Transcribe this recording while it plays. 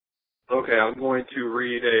Okay, I'm going to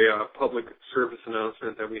read a public service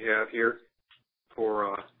announcement that we have here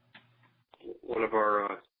for one of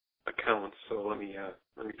our accounts. So let me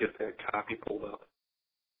get that copy pulled up.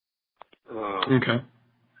 Okay.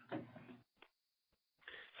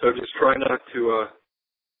 So just try not to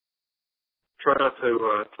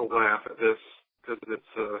laugh at this because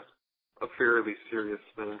it's a fairly serious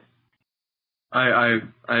thing. I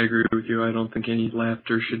agree with you. I don't think any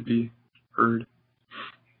laughter should be heard.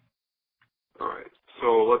 All right.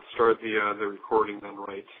 So let's start the recording then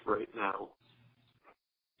right now.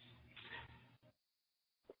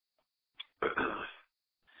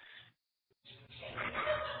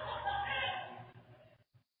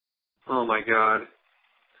 Oh my God.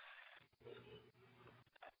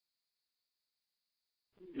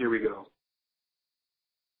 Here we go.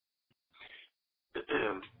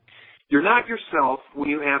 You're not yourself when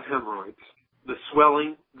you have hemorrhoids. The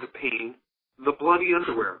swelling, the pain, the bloody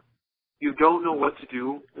underwear. You don't know what to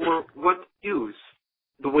do or what to use.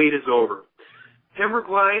 The wait is over.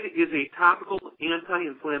 Hemorglide is a topical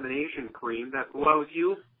anti-inflammation cream that allows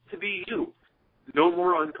you to be you. No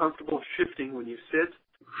more uncomfortable shifting when you sit.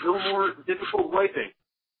 No more difficult wiping.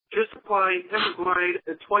 Just apply Hemorglide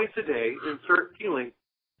twice a day and start feeling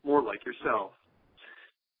more like yourself.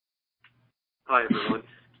 Hi, everyone.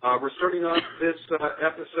 We're starting off this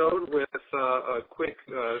episode with a quick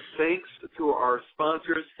thanks to our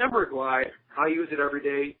sponsors, Hemorglide. I use it every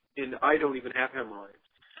day, and I don't even have hemorrhoids.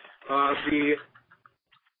 The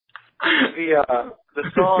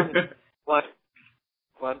song,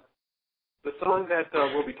 the song that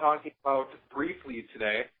we'll be talking about briefly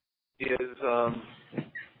today is.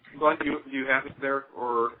 Glenn, do you have it there,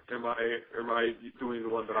 or am I doing the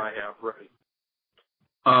one that I have ready?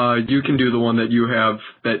 You can do the one that you have,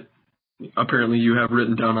 that apparently you have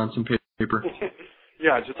written down on some paper.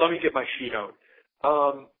 Yeah, just let me get my sheet out.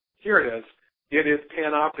 Here it is. It is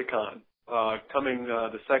Panopticon, coming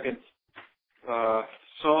the second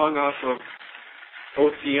song off of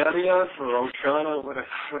Oceania, or Oceania,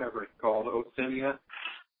 whatever it's called, Oceania.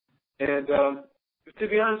 And to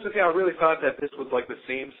be honest with you, I really thought that this was like the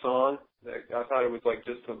same song. I thought it was like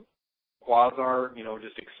just a quasar,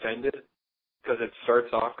 just extended, because it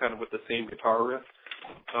starts off kind of with the same guitar riff.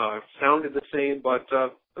 Sounded the same, but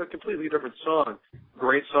a completely different song.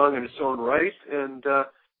 Great song in its own right, and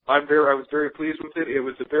I was very pleased with it. It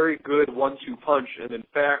was a very good 1-2 punch, and in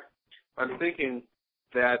fact, I'm thinking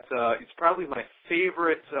that it's probably my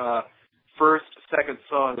favorite second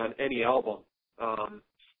song on any album.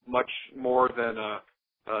 Much more than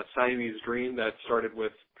Siamese Dream that started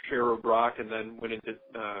with Cherub Rock and then went into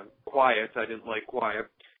Quiet. I didn't like Quiet.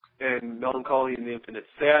 And Melancholy and the Infinite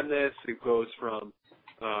Sadness. It goes from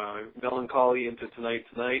Melancholy into Tonight,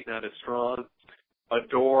 Not as Strong.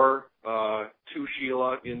 Adore, to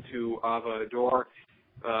Sheila into Ava Adore.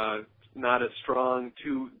 Not as Strong.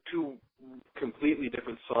 Two completely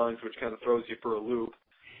different songs, which kind of throws you for a loop.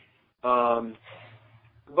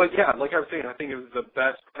 But yeah, like I was saying, I think it was the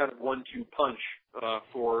best kind of 1-2 punch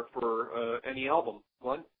for any album.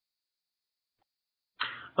 One?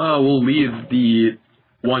 We'll leave the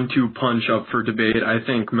 1-2 punch up for debate. I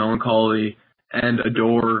think Melancholy and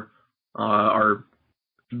Adore are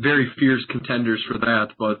very fierce contenders for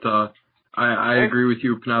that, but I agree with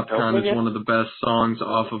you. Panopticon is one of the best songs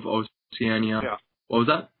off of Oceania. Yeah. What was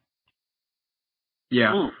that?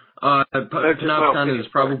 Yeah. Panopticon is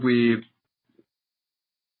probably...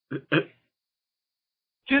 Just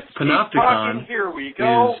keep Panopticon talking, here we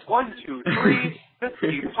go. 1, 2, 3, just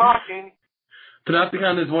keep talking.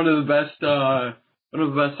 Panopticon is one of the best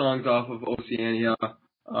songs off of Oceania.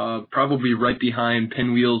 Probably right behind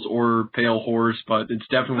Pinwheels or Pale Horse, but it's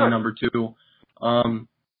definitely number 2.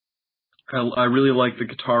 I really like the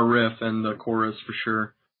guitar riff and the chorus for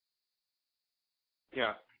sure.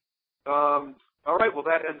 Yeah. All right, well,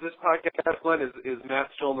 that ends this podcast. Glenn, is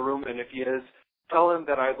Matt still in the room? And if he is, tell him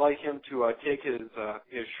that I'd like him to take his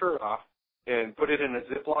shirt off and put it in a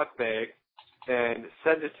Ziploc bag and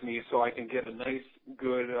send it to me so I can get a nice,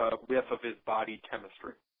 good whiff of his body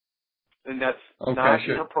chemistry. And that's not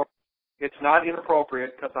inappropriate. It's not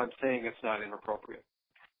inappropriate because I'm saying it's not inappropriate.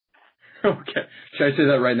 Okay. Should I say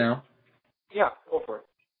that right now? Yeah, go for it.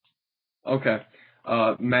 Okay.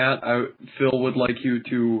 Matt, Phil would like you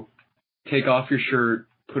to take off your shirt,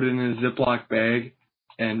 put it in a Ziploc bag,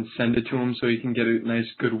 and send it to him so he can get a nice,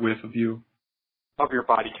 good whiff of you. Of your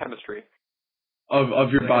body chemistry.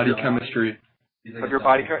 Of your body chemistry. Of your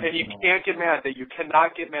body chemistry. And you can't get mad. You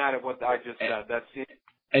cannot get mad at what I just said. That's it.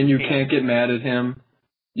 And you can't get mad at him.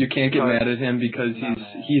 You can't get mad at him because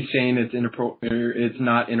he's saying it's inappropriate. It's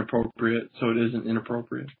not inappropriate, so it isn't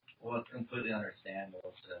inappropriate. Well, it's completely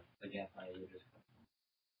understandable to can't fight, you just...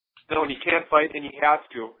 No, and he can't fight, and he has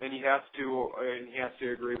to,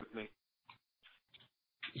 agree with me.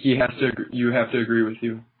 You have to agree with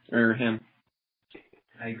you, or him.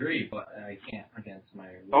 I agree, but I can't against my...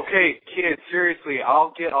 Okay, kid, seriously,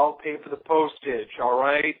 I'll pay for the postage,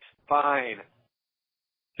 alright? Fine.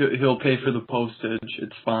 He'll pay for the postage,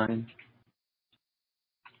 it's fine.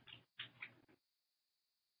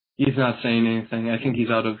 He's not saying anything. I think he's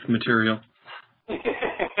out of material.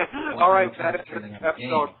 Alright, that is the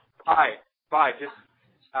episode. Bye. Just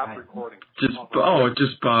stop recording.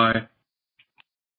 Just bye.